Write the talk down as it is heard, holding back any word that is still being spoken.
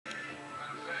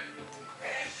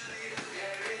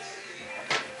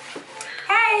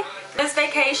Miss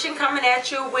Vacation coming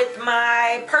at you with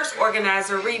my purse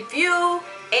organizer review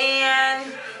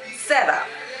and setup.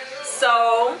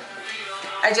 So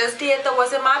I just did the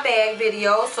what's in my bag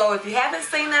video, so if you haven't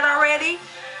seen that already,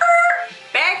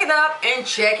 back it up and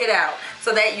check it out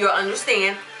so that you'll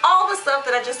understand all the stuff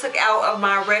that I just took out of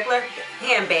my regular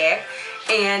handbag,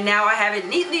 and now I have it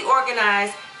neatly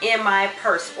organized in my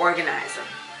purse organizer.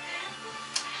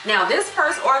 Now this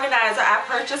purse organizer I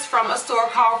purchased from a store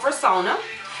called Versona.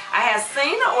 I had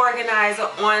seen the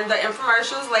organizer on the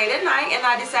infomercials late at night, and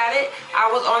I decided I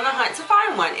was on the hunt to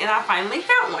find one, and I finally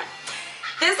found one.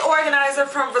 This organizer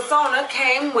from Versona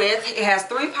came with, it has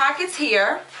 3 pockets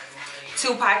here,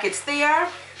 2 pockets there,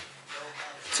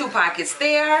 2 pockets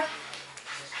there,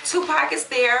 2 pockets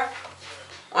there.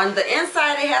 On the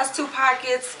inside it has 2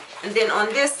 pockets, and then on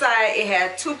this side it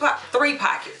had 3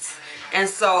 pockets. And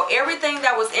so everything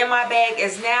that was in my bag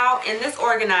is now in this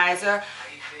organizer,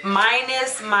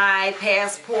 minus my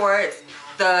passport,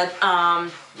 the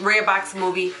Redbox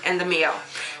movie, and the mail.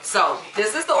 So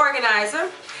this is the organizer,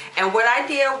 and what I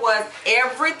did was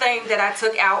everything that I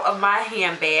took out of my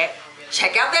handbag,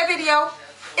 check out that video,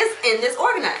 is in this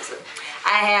organizer.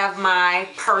 I have my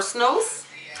personals,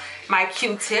 my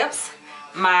Q-tips,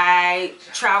 my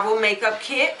travel makeup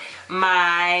kit,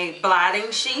 my blotting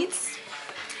sheets,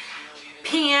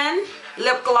 pen,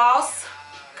 lip gloss,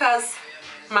 because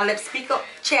my lips be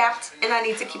chapped and I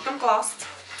need to keep them glossed,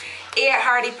 Ed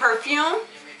Hardy perfume,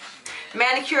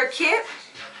 manicure kit,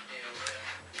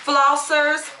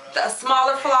 flossers, the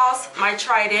smaller floss, my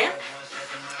Trident,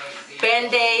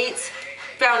 Band-Aids,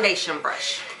 foundation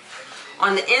brush.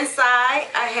 On the inside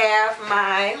I have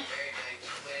my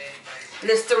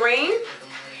Listerine,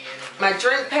 my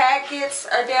drink packets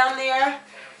are down there.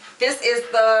 This is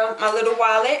my little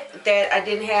wallet that I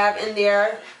didn't have in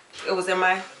there. It was in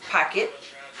my pocket,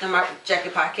 in my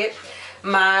jacket pocket.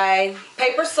 My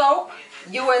paper soap,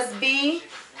 USB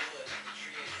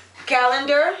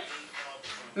calendar,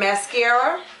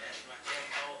 mascara,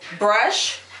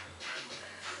 brush,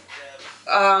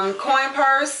 coin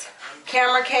purse,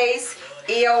 camera case,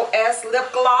 EOS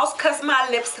lip gloss because my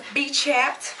lips be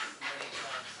chapped,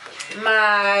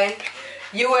 my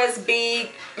USB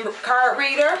card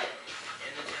reader,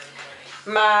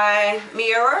 my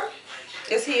mirror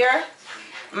is here,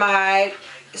 my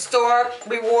store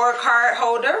reward card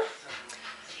holder.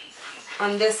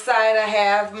 On this side I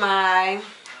have my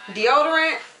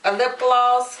deodorant, a lip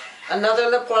gloss, another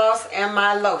lip gloss, and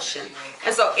my lotion.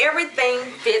 And so everything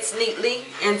fits neatly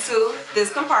into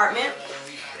this compartment.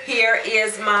 Here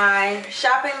is my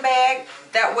shopping bag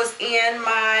that was in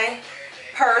my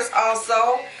purse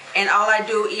also, and all I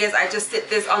do is I just sit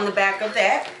this on the back of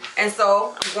that. And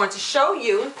so I'm going to show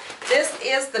you, this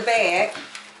is the bag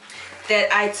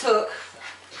that I took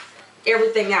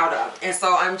everything out of, and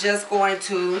so I'm just going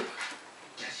to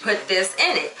put this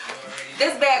in it.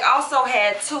 This bag also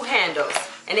had 2 handles,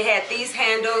 and it had these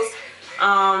handles.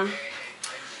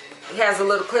 It has a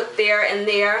little clip there and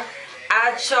there.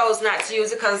 I chose not to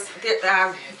use it because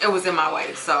it was in my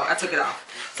way, so I took it off.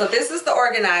 So this is the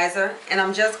organizer, and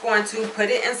I'm just going to put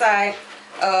it inside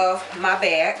of my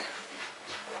bag.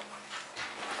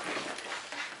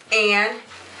 And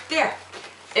there,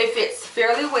 it fits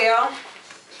fairly well.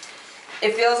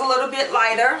 It feels a little bit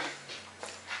lighter.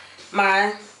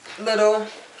 My little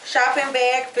shopping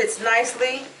bag fits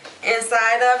nicely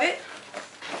inside of it.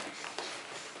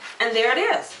 And there it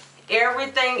is.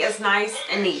 Everything is nice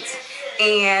and neat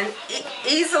and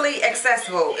easily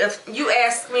accessible. If you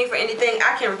ask me for anything,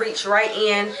 I can reach right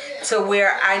in to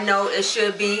where I know it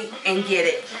should be and get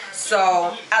it.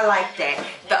 So I like that.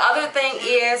 The other thing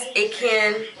is it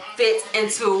can fit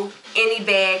into any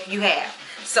bag you have.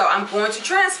 So I'm going to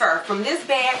transfer from this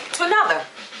bag to another.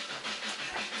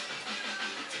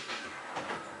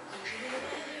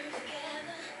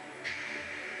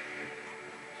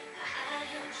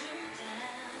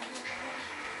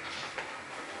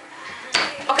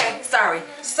 Sorry.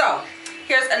 So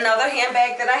here's another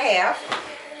handbag that I have.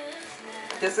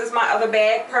 This is my other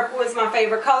bag. Purple is my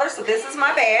favorite color, so this is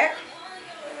my bag.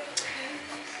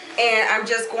 And I'm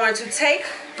just going to take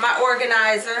my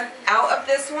organizer out of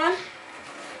this one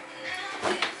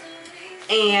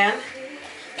and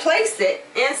place it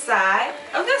inside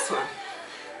of this one.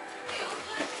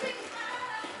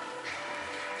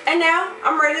 And now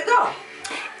I'm ready to go.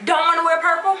 Don't want to wear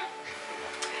purple?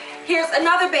 Here's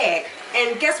another bag.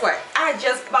 And guess what? I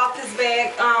just bought this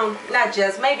bag, not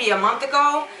just, maybe a month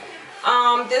ago.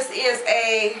 This is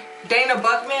a Dana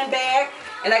Buckman bag,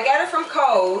 and I got it from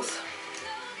Kohl's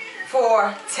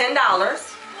for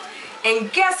 $10.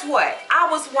 And guess what? I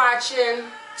was watching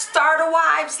Starter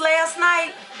Wives last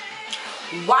night.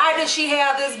 Why does she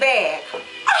have this bag?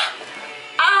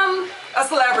 I'm a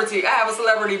celebrity. I have a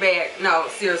celebrity bag. No,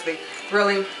 seriously,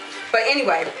 really. But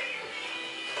anyway,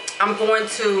 I'm going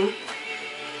to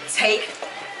take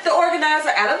the organizer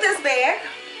out of this bag.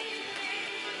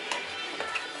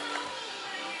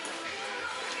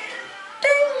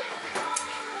 Ding.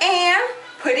 And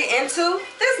put it into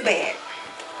this bag.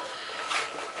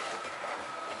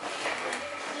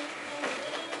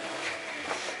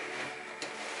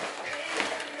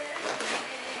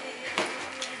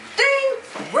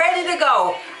 Ding. Ready to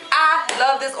go. I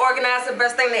love this organizer.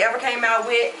 Best thing they ever came out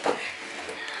with.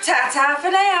 Ta-ta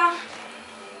for now.